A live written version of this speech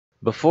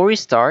Before we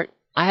start,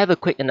 I have a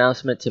quick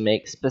announcement to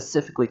make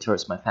specifically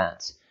towards my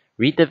fans.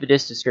 Read the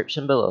video's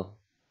description below.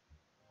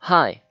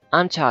 Hi,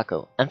 I'm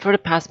Chaco, and for the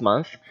past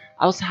month,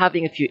 I was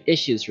having a few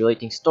issues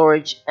relating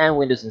storage and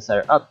Windows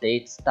Insider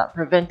updates that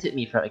prevented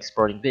me from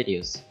exporting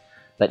videos.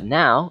 But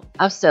now,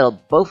 I've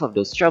settled both of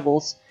those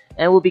troubles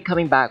and will be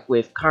coming back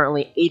with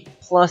currently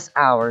 8+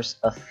 hours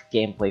of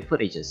gameplay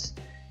footages.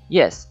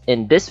 Yes,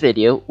 in this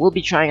video, we'll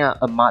be trying out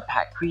a mod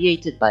pack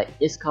created by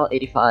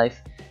Iskal85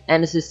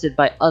 and assisted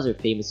by other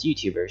famous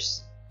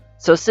YouTubers.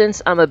 So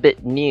since I'm a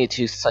bit new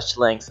to such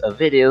lengths of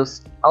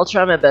videos, I'll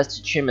try my best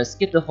to trim and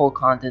skip the whole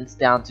contents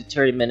down to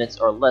 30 minutes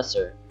or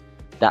lesser.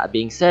 That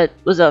being said,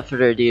 without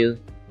further ado,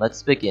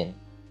 let's begin.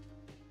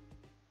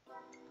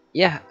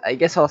 Yeah, I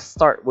guess I'll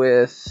start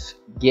with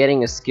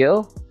getting a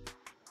skill.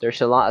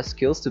 There's a lot of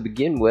skills to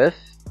begin with.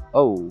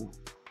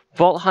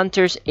 Vault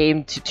Hunters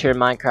aim to turn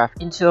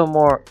Minecraft into a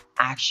more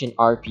action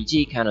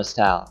RPG kind of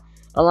style,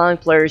 allowing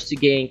players to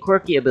gain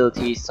quirky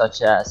abilities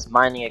such as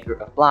mining a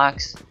group of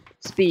blocks,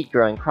 speed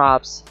growing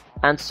crops,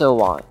 and so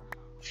on.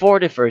 For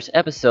the first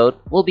episode,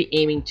 we'll be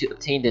aiming to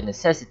obtain the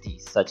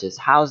necessities such as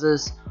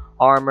houses,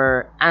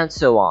 armor, and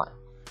so on.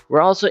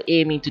 We're also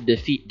aiming to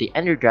defeat the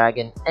Ender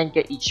Dragon and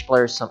get each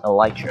player some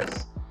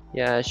elytras.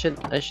 Yeah, I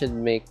should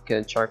make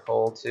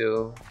charcoal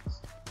too.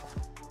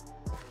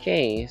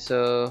 Okay,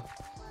 so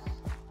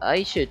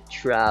I should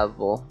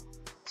travel,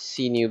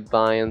 see new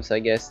biomes. I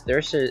guess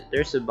there's a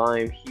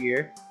biome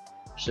here,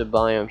 there's a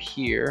biome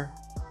here,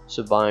 there's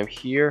a biome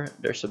here,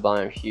 there's a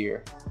biome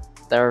here,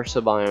 there's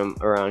a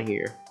biome around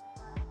here,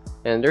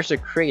 and there's a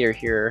crater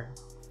here.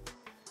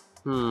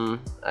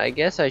 I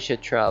guess I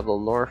should travel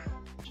north.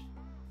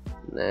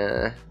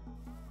 Nah, I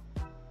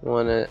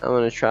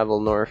wanna travel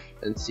north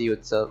and see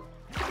what's up.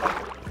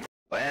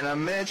 When I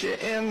met you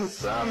in the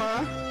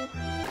summer.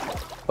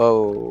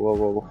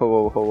 Whoa.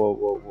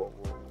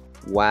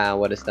 Wow,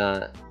 what is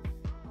that?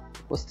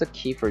 What's the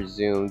key for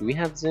zoom? Do we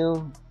have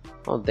zoom?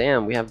 Oh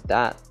damn, we have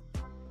that.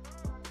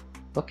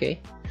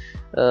 Okay.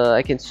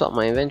 I can swap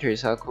my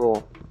inventories, how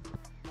cool.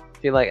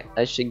 Feel like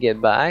I should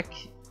get back,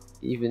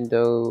 even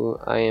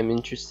though I am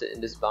interested in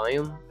this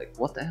biome. Like,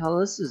 what the hell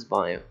is this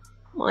biome?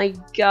 My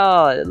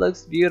god, it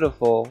looks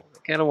beautiful. I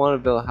kinda wanna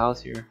build a house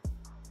here.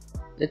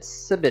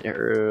 It's a bit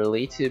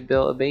early to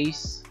build a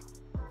base.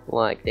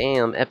 Like,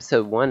 damn,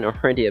 episode 1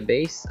 already a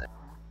base.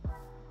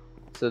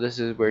 So this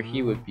is where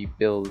he would be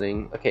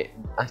building. Okay,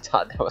 I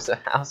thought that was a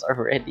house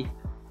already.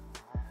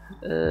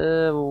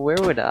 Where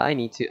would I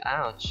need to?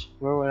 Ouch.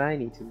 Where would I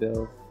need to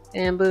build?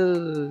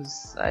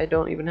 Bamboos. I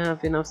don't even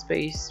have enough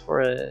space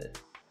for it.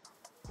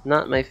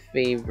 Not my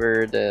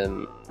favorite.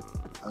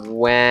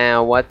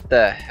 Wow, what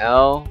the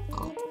hell?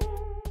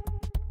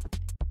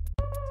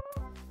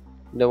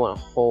 Don't want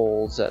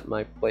holes at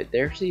my plate.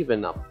 There's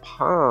even a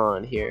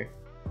pond here.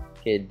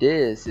 Okay,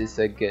 this is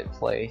a good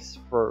place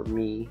for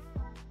me.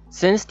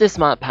 Since this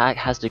mod pack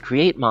has the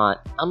create mod,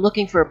 I'm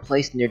looking for a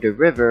place near the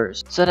river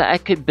so that I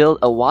could build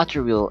a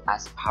water wheel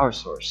as a power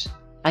source.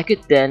 I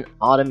could then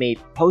automate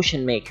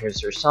potion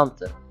makers or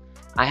something.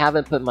 I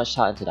haven't put much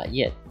thought into that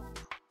yet.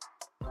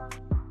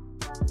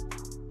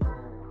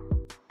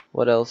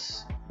 What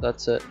else?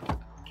 That's it.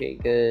 Okay,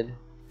 good.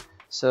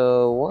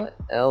 So what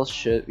else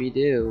should we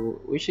do?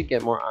 We should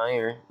get more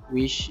iron.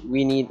 We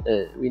need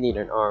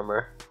an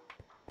armor.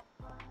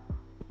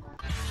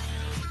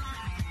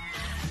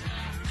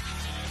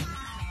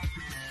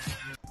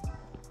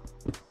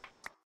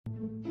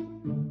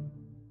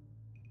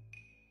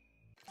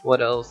 What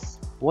else?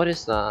 What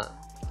is that?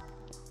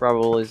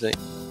 Probably is it.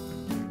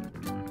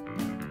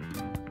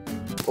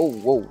 Oh,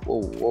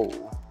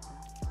 whoa.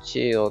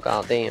 Chill,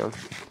 goddamn.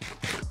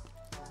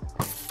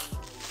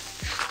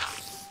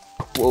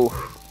 Whoa.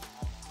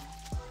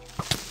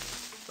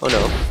 Oh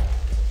no.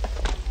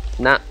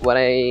 Not what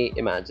I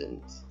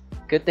imagined.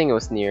 Good thing it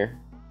was near.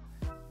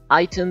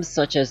 Items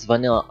such as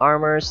vanilla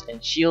armors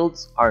and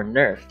shields are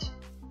nerfed,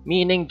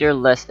 meaning they're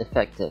less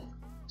effective.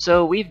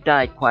 So we've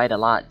died quite a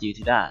lot due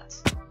to that.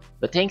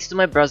 But thanks to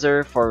my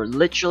brother for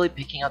literally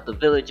picking out the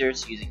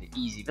villagers using the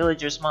Easy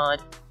Villagers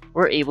mod,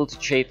 we're able to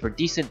trade for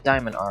decent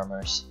diamond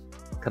armors.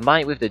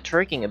 Combined with the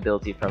twerking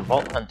ability from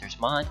Vault Hunters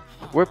mod,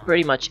 we're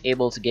pretty much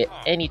able to get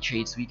any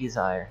trades we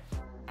desire.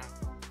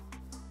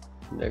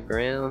 The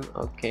ground,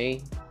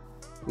 okay.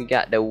 We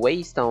got the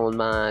Waystone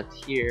mod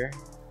here.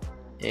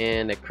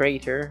 And the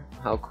crater,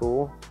 how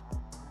cool.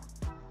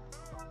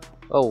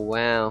 Oh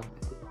wow.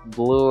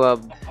 Blew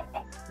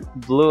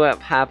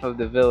up half of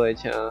the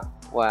village, huh?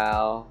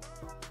 Wow.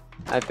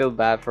 I feel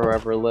bad for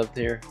whoever lived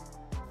here.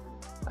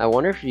 I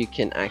wonder if you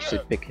can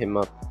actually pick him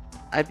up.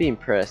 I'd be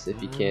impressed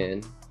if you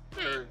can.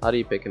 How do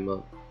you pick him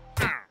up?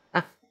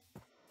 Ah.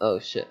 Oh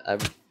shit,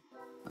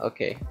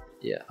 okay.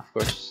 Yeah, of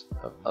course.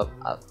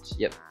 Ouch.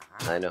 Yep.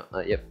 I know.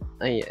 Yep.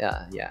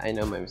 Yeah, I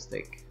know my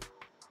mistake.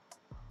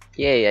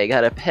 Yay, I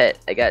got a pet.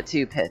 I got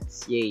 2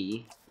 pets.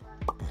 Yay.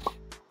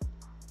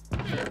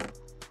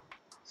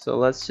 So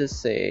let's just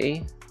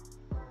say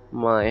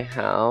my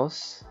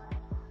house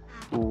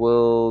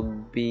will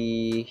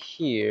be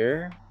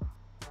here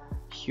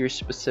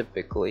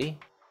specifically.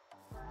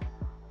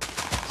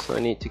 so I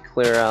need to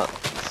clear out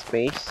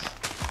space.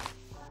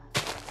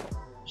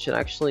 Should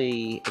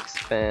actually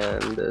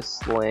expand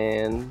this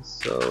land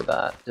so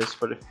that just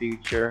for the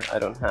future I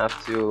don't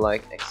have to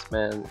like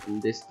expand in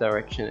this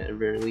direction at the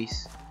very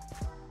least.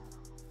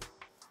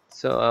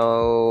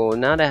 So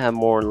now that I have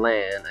more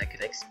land, I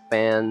can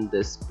expand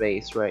this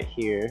space right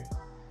here.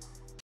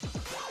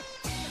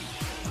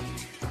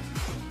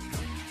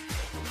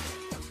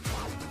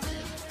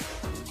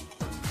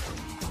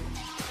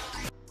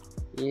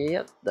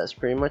 Yep, that's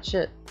pretty much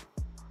it.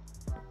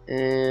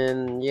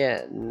 And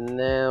yeah,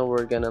 now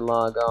we're gonna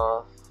log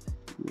off.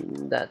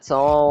 That's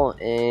all,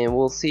 and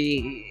we'll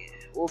see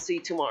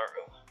tomorrow.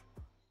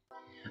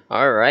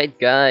 Alright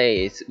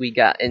guys, we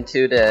got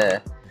into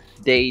the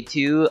day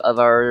 2 of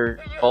our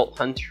Vault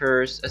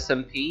Hunters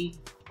SMP.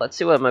 Let's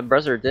see what my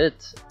brother did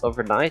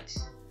overnight.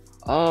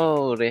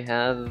 Oh, they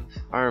have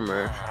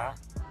armor.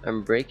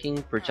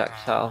 Unbreaking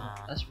projectile.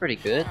 That's pretty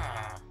good.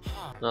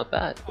 Not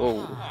bad.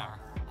 Oh,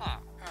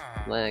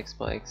 lag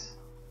spikes.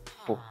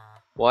 Oh.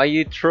 Why are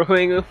you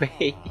throwing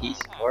away these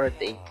for?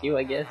 Thank you,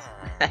 I guess.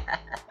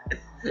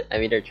 I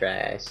mean, they're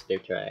trash. They're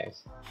trash.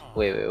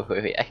 Wait.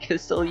 I can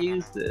still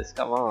use this.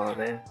 Come on,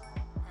 man.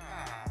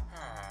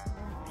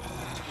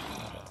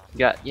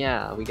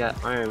 We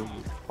got iron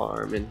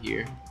farm in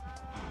here.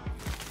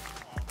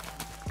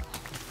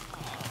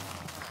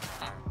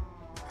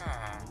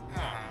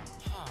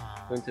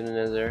 Going to the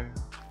nether.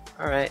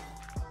 Alright.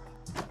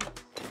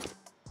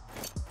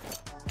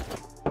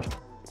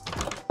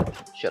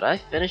 Should I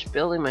finish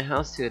building my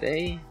house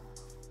today?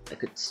 I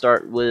could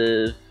start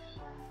with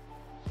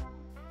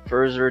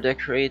further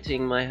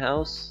decorating my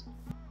house,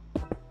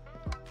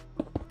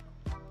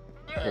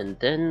 and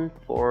then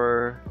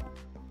for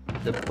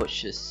the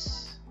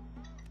bushes.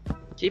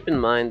 Keep in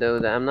mind though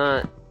that I'm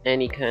not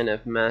any kind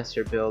of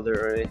master builder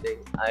or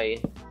anything.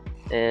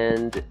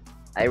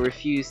 I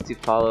refuse to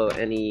follow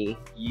any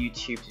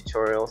YouTube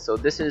tutorial, so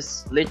this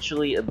is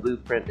literally a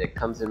blueprint that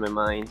comes in my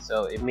mind,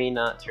 so it may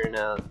not turn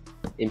out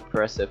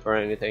impressive or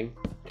anything.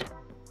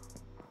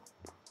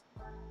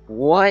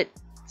 What?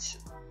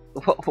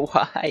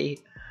 Why?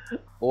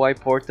 Why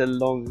portal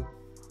long?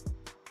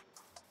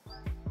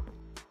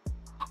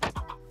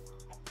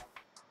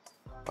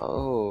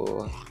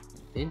 Oh,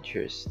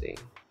 interesting.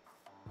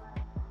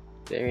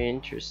 Very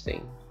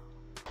interesting.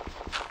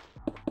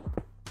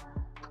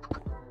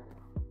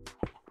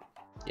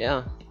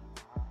 Yeah,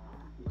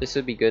 this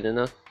would be good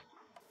enough.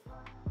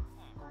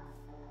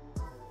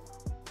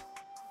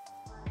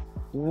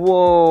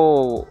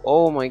 Whoa!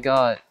 Oh my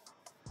god.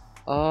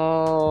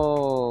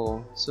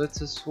 Oh, so it's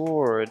a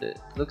sword. It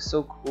looks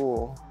so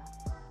cool.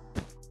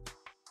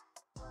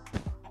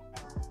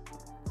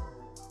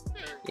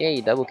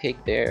 Yay, double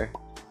cake there.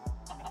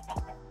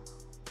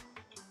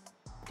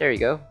 There you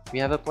go. We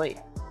have a plate.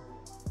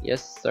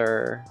 Yes,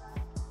 sir.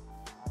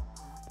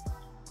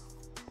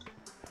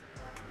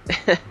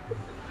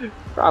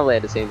 Probably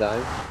at the same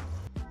time.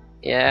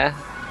 Yeah.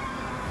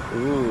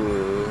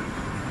 Ooh.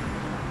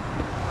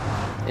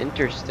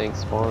 Interesting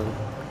spawn.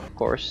 Of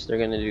course, they're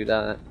gonna do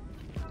that.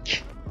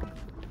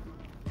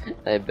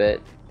 I bet.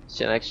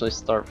 Should actually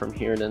start from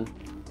here then.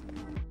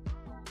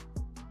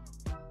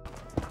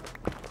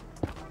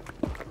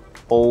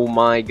 Oh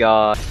my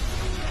god.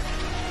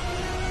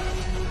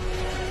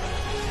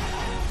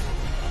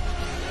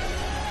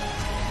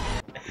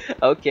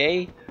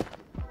 Okay.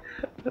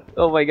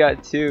 Oh my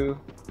god, two.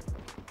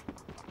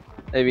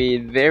 I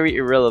mean, very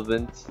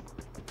irrelevant.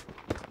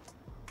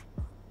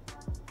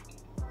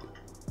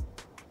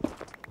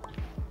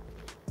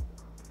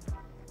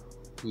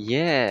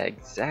 Yeah,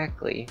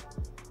 exactly.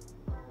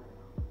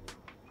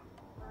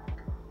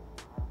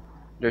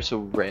 There's a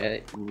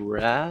rave?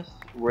 What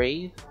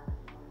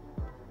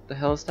the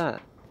hell is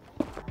that?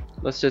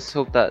 Let's just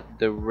hope that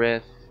the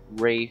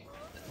rave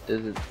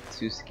isn't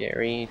too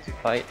scary to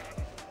fight.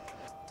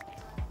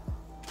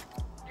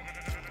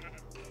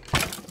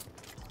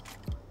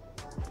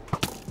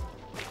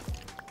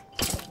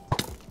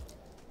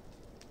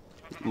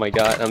 Oh my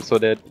god, I'm so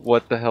dead.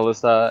 What the hell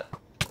is that?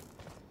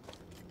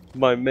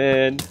 My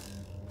man.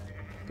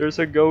 There's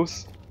a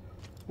ghost.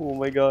 Oh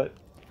my god.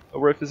 A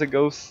ref is a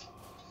ghost.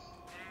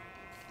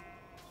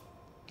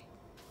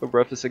 A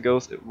ref is a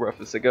ghost. A ref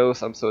is a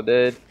ghost. I'm so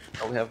dead.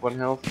 I only have 1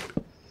 health.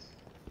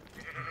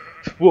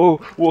 Whoa,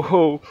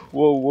 whoa, whoa,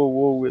 whoa,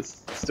 whoa.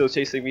 It's still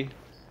chasing me.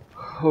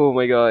 Oh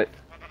my god.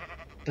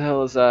 What the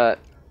hell is that?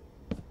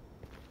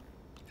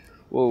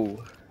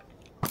 Whoa.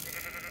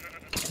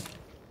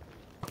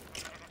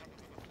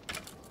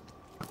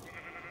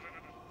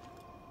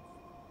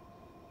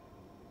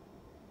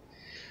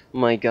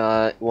 My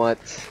god, what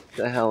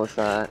the hell is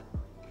that?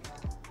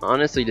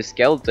 Honestly, the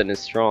skeleton is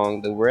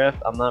strong. The ref,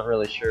 I'm not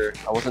really sure.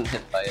 I wasn't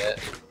hit by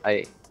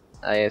it.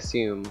 I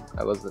assume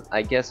I wasn't.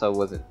 I guess I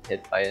wasn't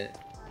hit by it.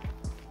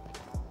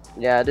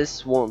 Yeah,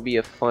 this won't be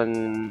a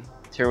fun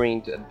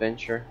terrain to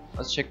adventure.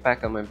 Let's check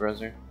back on my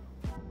browser.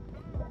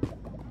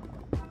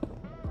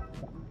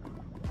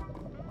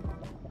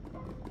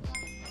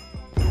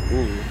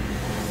 Ooh,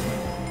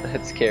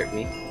 that scared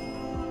me.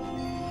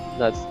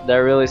 That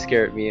really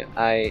scared me.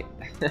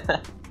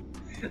 I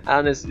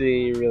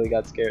honestly really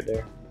got scared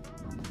there.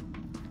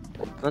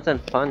 Nothing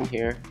fun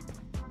here.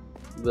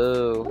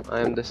 Boo,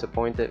 I'm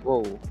disappointed.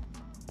 Whoa,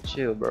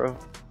 chill bro.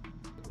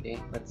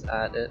 Okay, let's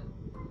add it.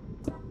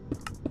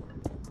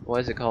 Why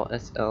is it called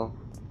SL?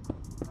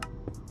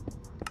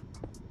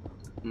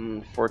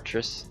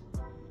 Fortress.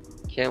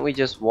 Can't we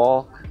just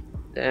walk?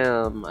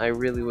 Damn, I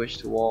really wish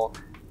to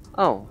walk.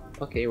 Oh,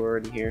 okay, we're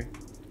already here.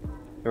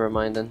 Never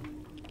mind then.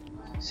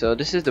 So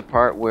this is the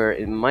part where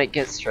it might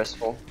get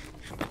stressful.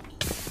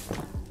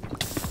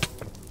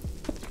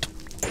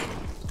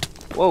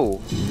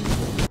 Whoa.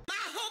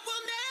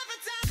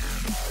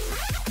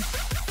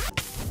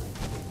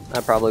 I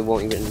probably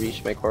won't even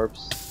reach my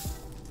corpse.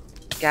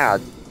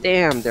 God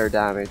damn their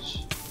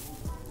damage.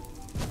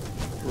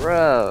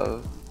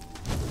 Bro.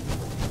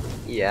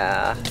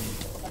 Yeah.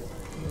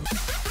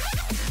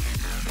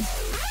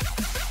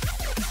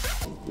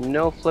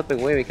 No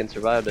flipping way we can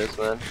survive this,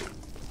 man.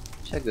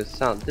 Check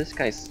this out. This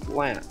guy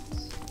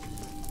slaps.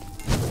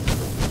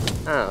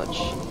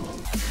 Ouch.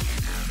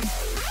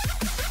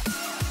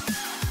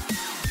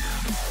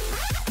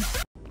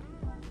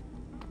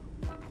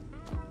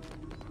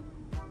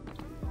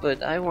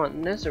 But I want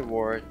nether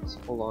warts.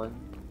 Hold on.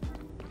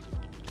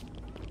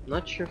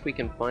 Not sure if we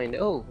can find.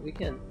 Oh, we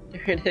can.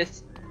 There it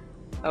is.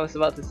 I was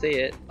about to say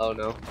it. Oh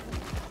no.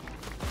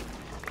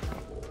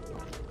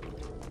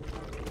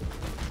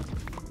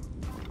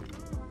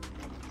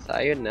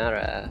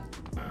 Sayonara.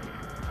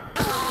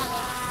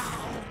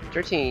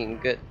 13.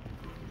 Good.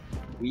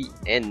 We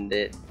end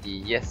it.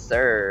 Yes,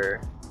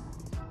 sir.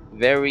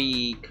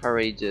 Very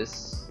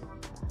courageous.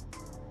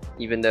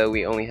 Even though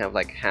we only have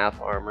like half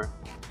armor.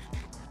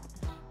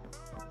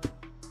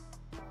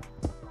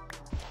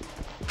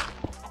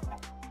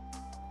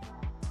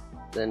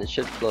 Then it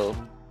should flow.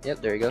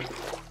 Yep, there you go.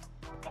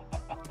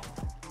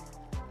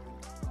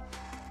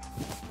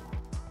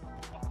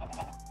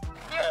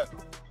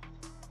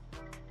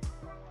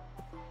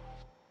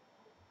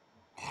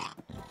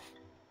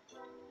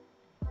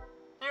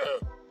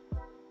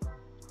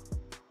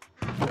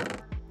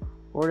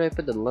 Where did I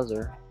put the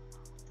laser?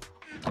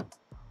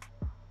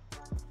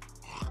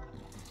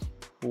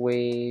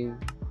 Wave.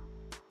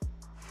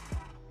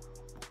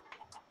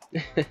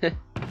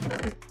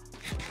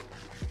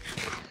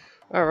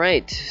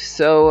 Alright,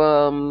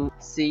 so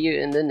see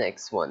you in the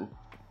next one.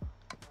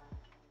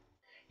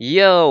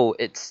 Yo,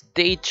 it's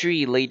day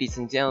 3, ladies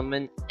and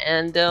gentlemen,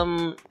 and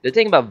the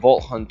thing about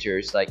Vault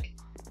Hunters, like,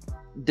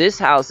 this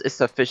house is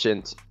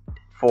sufficient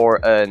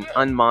for an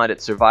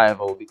unmodded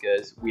survival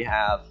because we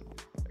have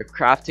a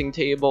crafting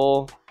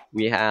table,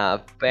 we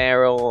have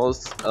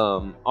barrels,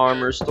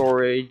 armor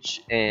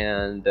storage,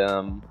 and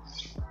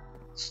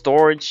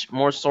storage,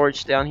 more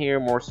storage down here,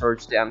 more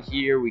storage down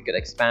here. We could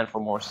expand for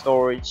more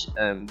storage.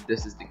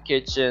 This is the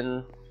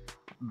kitchen,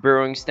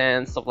 brewing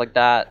stand, stuff like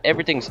that.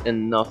 Everything's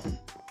enough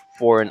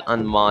for an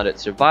unmodded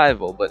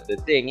survival. But the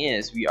thing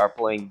is, we are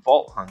playing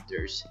Vault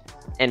Hunters,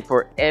 and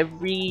for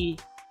every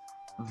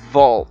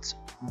vault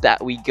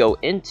that we go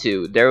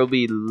into, there will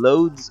be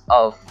loads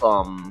of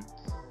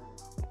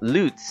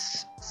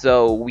loots.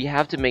 So we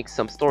have to make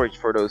some storage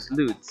for those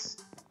loots.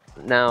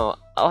 Now,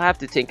 I'll have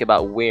to think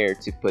about where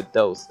to put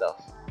those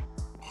stuff.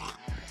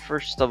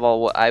 First of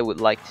all, what I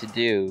would like to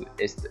do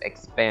is to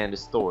expand the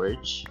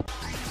storage.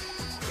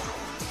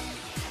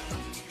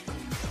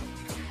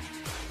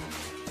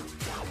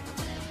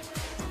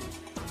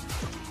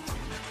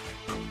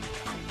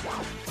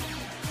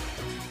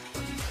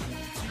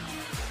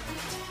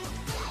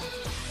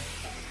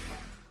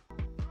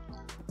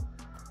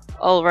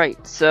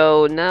 Alright,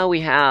 so now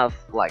we have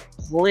like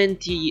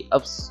plenty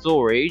of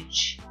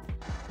storage.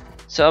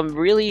 So I'm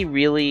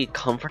really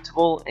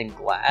comfortable and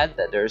glad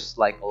that there's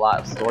like a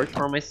lot of storage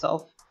for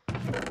myself.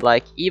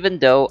 Like, even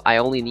though I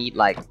only need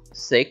like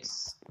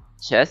 6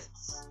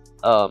 chests,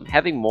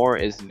 having more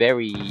is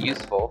very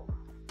useful.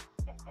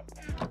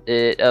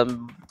 It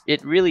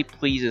really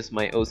pleases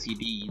my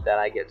OCD that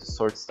I get to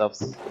sort stuff.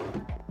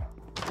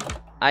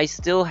 I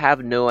still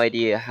have no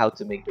idea how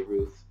to make the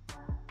roof.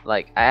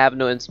 Like, I have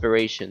no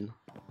inspiration.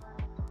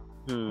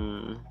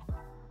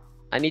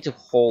 I need to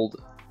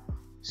hold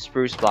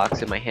spruce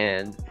blocks in my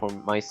hand for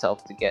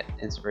myself to get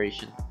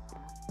inspiration.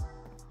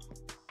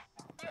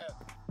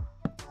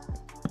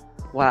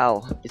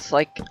 Wow, it's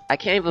like I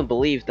can't even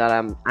believe that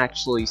I'm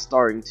actually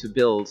starting to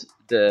build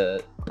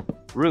the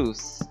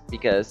roofs,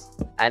 because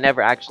I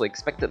never actually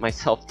expected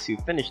myself to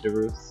finish the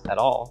roofs at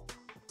all.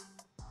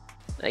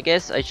 I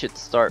guess I should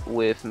start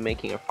with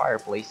making a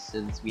fireplace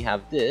since we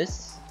have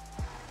this.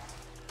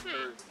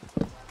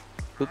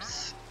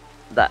 Oops,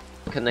 that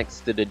connects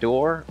to the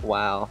door.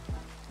 Wow.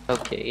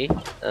 Okay,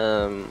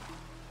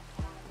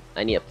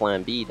 I need a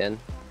plan B then.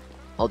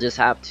 I'll just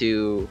have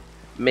to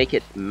make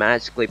it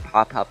magically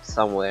pop up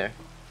somewhere.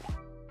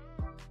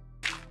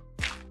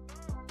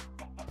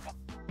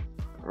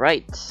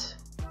 Right.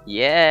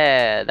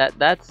 Yeah, that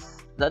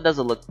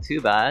doesn't look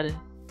too bad.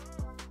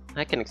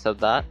 I can accept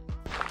that.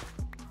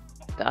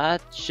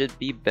 That should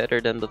be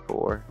better than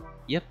before.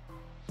 Yep.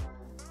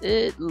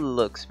 It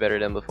looks better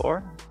than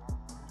before.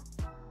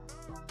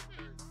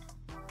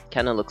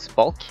 Kinda looks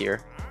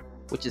bulkier,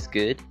 which is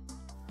good.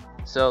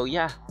 So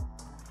yeah,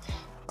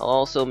 I'll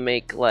also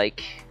make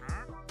like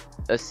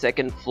a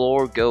second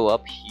floor go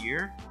up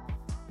here.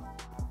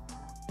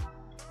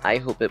 I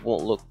hope it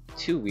won't look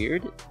too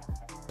weird.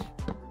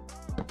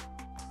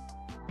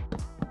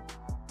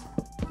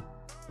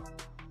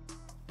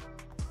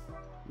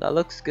 That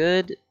looks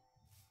good.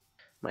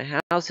 My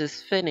house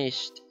is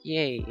finished,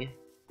 yay.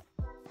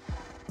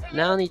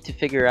 Now I need to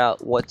figure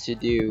out what to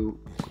do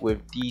with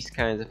these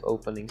kinds of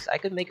openings. I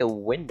could make a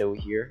window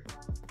here.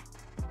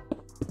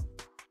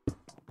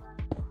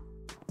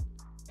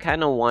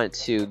 Kinda want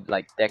to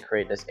like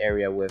decorate this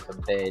area with a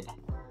bed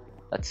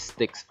that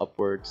sticks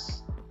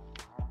upwards.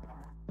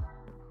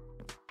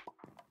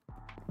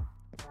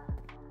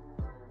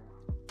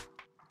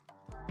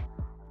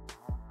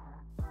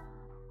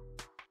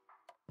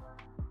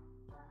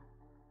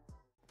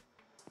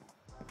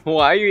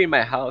 Why are you in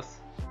my house?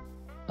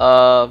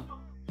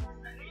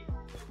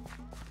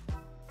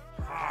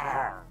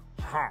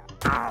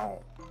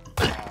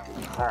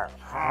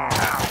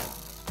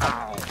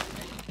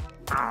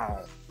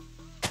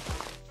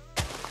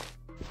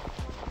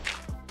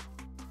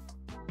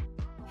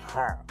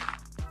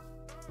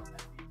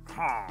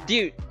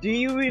 Dude, do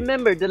you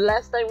remember the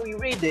last time we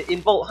raided in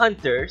Vault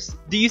Hunters?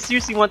 Do you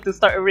seriously want to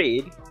start a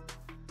raid?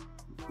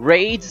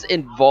 Raids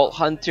in Vault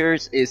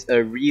Hunters is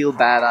a real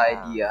bad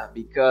idea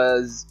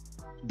because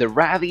the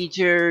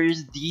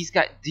Ravagers, these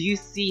guys, do you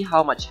see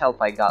how much health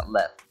I got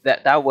left?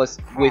 That was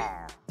with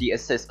the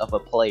assist of a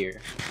player.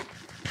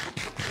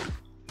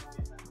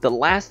 The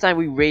last time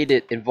we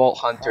raided in Vault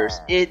Hunters,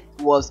 it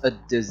was a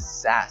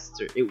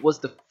disaster. It was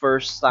the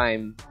first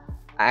time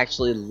I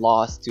actually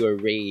lost to a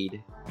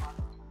raid.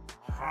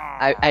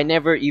 I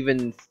never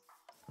even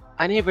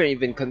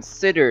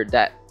considered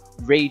that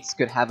raids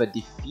could have a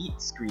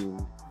defeat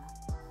screen.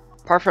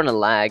 Apart from the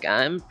lag,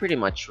 I'm pretty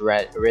much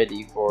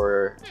ready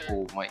for,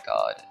 oh my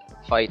god,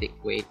 fighting.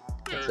 Wait,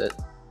 that's it.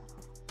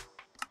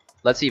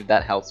 Let's see if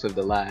that helps with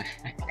the lag.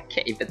 I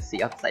can't even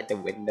see outside the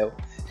window.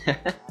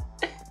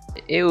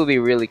 It would be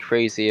really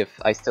crazy if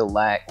I still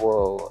lag.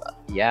 Whoa,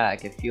 yeah, I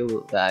can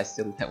feel that I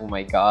still, oh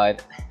my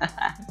god.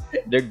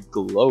 They're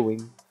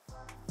glowing.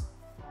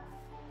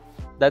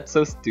 That's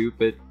so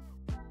stupid.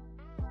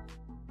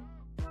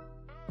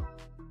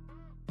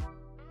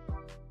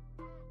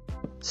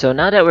 So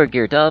now that we're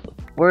geared up,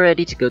 we're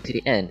ready to go to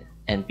the end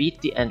and beat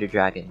the Ender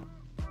Dragon.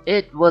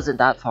 It wasn't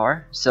that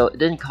far, so it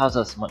didn't cause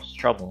us much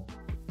trouble.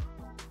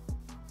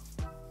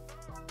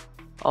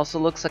 Also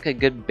looks like a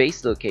good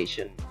base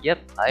location. Yep,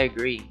 I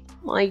agree.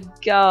 My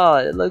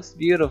god, it looks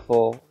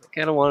beautiful. I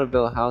kinda want to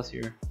build a house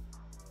here.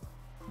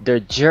 The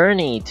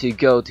journey to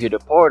go to the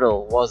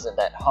portal wasn't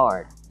that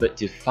hard, but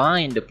to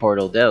find the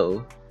portal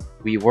though,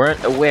 we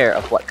weren't aware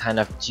of what kind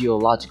of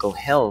geological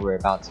hell we're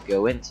about to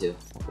go into.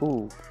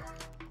 Ooh,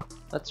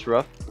 that's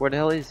rough. Where the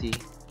hell is he?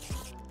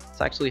 Let's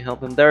actually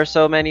help him. There are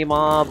so many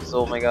mobs,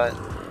 oh my god.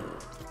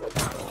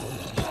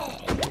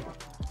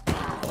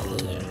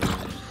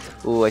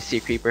 Ooh, I see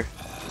a creeper.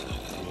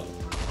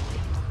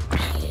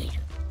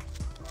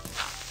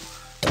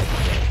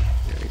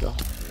 There we go.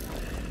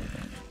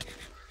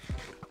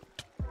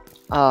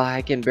 Ah,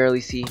 I can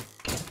barely see.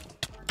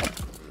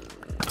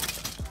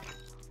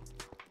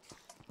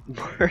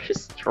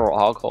 Where's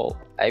Stronghold?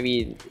 I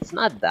mean, it's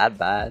not that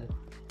bad.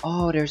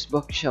 Oh, there's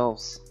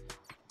bookshelves.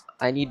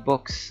 I need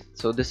books,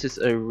 so this is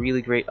a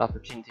really great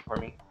opportunity for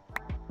me.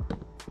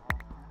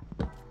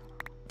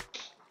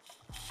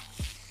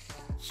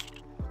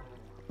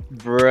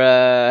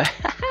 Bruh.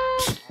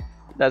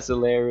 That's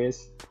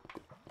hilarious.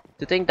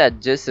 To think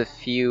that just a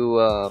few,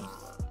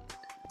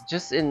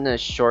 just in a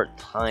short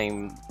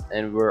time,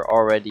 and we're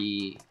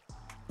already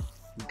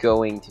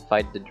going to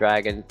fight the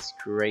dragon, it's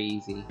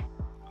crazy.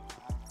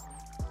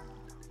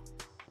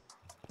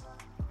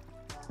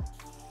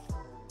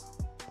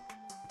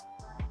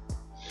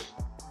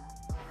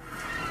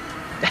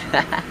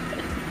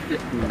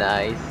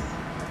 Nice.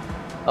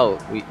 Oh,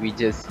 we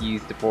just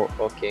used the port.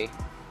 Okay.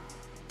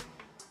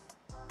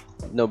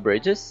 No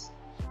bridges?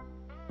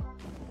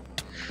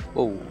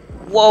 Whoa.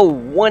 Whoa,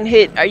 one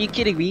hit. Are you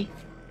kidding me?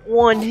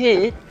 One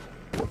hit?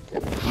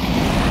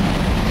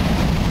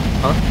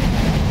 Huh?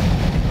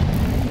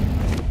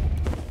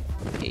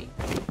 Okay.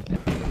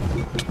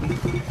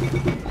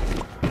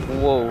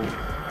 Whoa.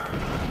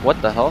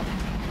 What the hell?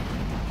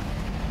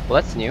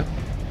 Well, that's new.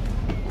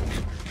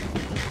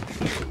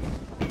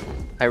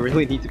 I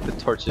really need to put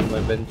torch in my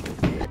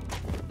inventory.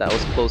 That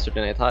was closer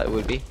than I thought it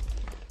would be.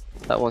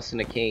 That one's in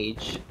a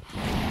cage.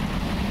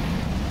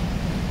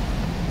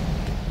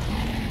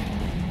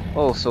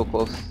 Oh, so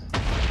close.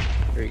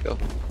 There you go.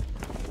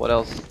 What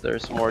else?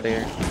 There's more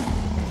there.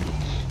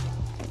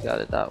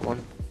 Got it, that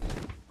one.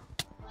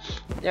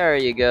 There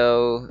you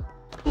go.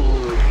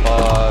 Ooh,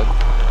 fog.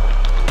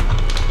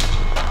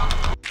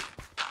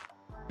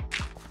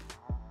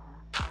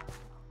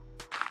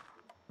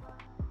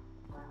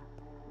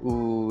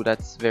 Ooh,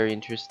 that's very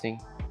interesting.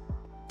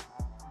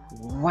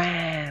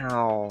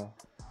 Wow,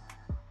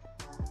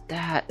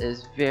 that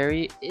is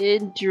very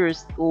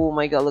interesting. Oh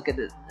my god, look at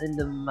it in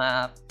the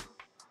map.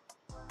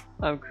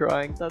 I'm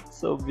crying. That's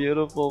so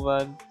beautiful,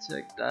 man.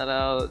 Check that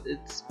out. It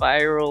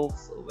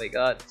spirals. Oh my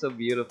god, it's so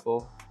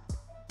beautiful.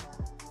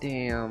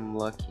 Damn,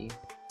 lucky.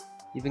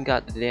 Even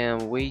got the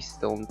damn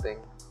waystone thing.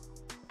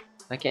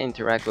 I can't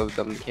interact with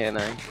them, can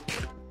I?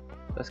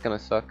 That's gonna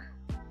suck.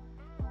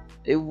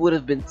 It would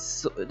have been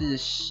so.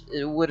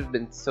 It would have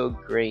been so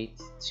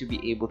great to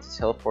be able to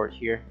teleport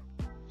here.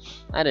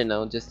 I don't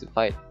know, just to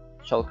fight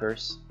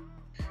shulkers.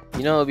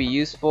 You know, it'll be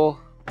useful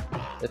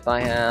if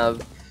I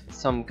have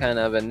some kind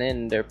of an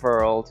ender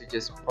pearl to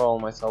just pearl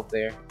myself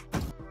there.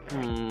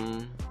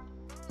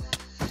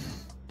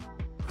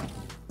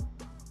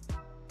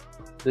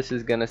 This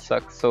is gonna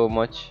suck so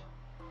much.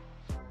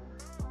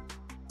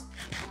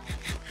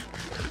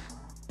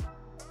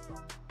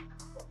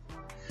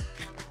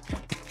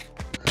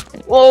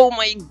 Oh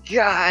my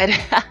god!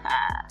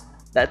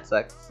 That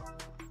sucks.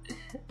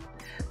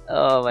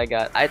 Oh my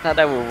god, I thought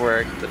that would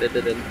work, but it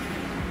didn't.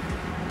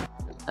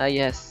 Ah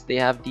yes, they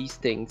have these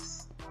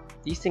things.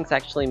 These things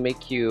actually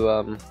make you,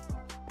 oh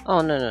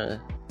no.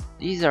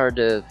 These are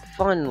the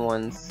fun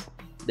ones.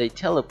 They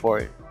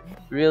teleport.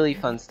 Really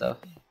fun stuff.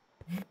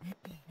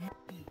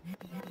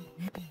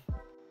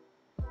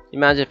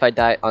 Imagine if I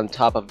die on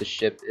top of the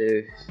ship.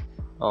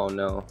 Oh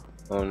no.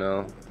 Oh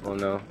no. Oh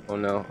no. Oh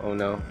no. Oh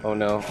no. Oh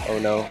no. Oh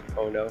no.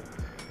 Oh no.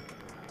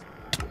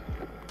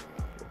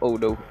 Oh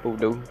no. Oh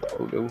no.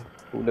 Oh no.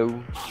 Oh no.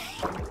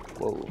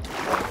 Whoa.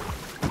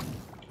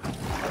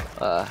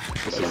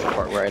 This is the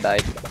part where I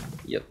died.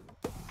 Yep.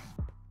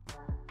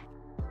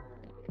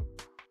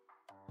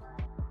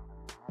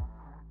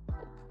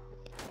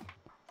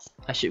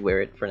 I should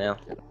wear it for now.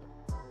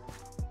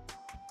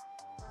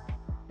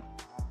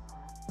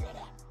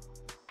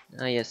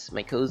 Ah yes,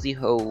 my cozy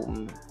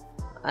home.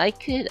 I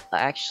could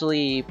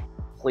actually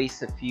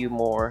place a few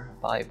more.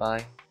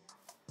 Bye.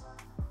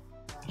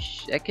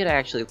 I could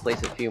actually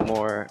place a few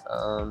more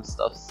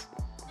stuffs.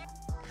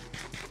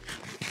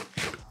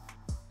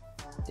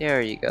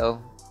 There you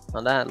go.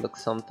 Now that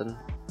looks something.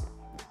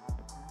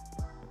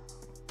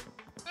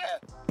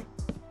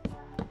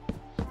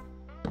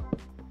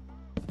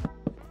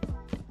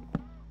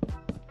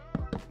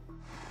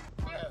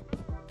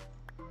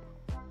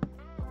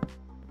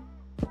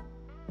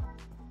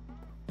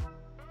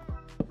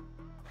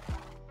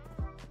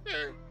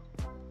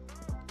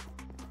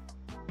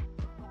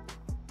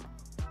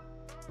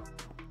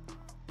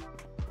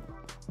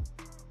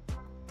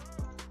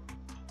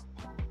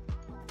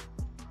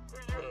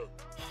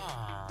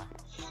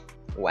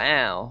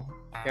 Wow,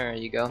 there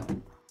you go.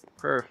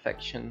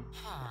 Perfection.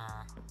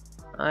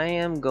 I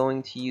am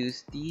going to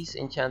use these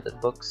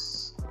enchanted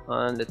books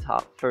on the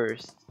top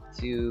first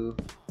to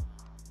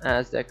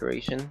as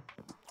decoration.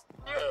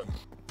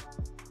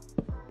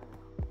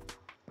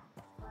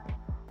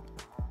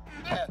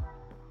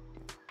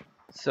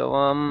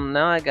 So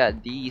now I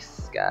got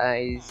these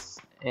guys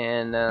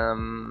and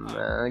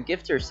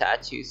gifter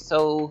statues.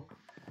 So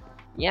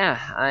yeah,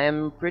 I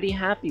am pretty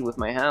happy with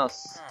my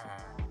house.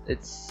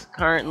 It's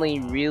currently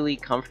really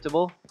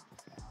comfortable.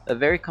 A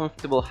very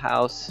comfortable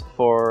house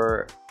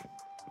for...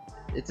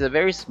 It's a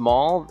very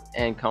small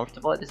and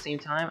comfortable at the same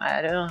time.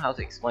 I don't know how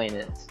to explain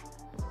it.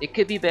 It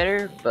could be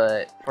better,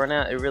 but for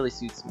now it really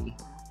suits me.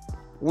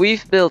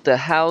 We've built a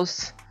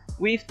house.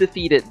 We've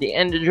defeated the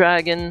Ender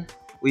Dragon.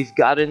 We've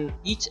gotten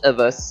each of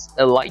us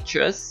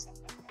elytras.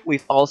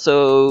 We've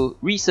also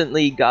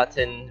recently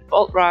gotten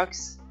vault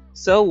rocks.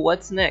 So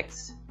what's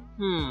next?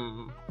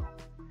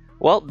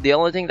 Well, the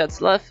only thing that's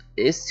left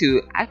is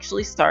to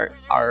actually start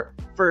our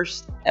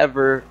first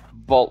ever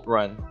vault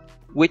run,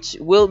 which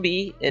will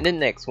be in the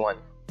next one.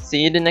 See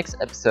you in the next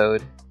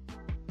episode.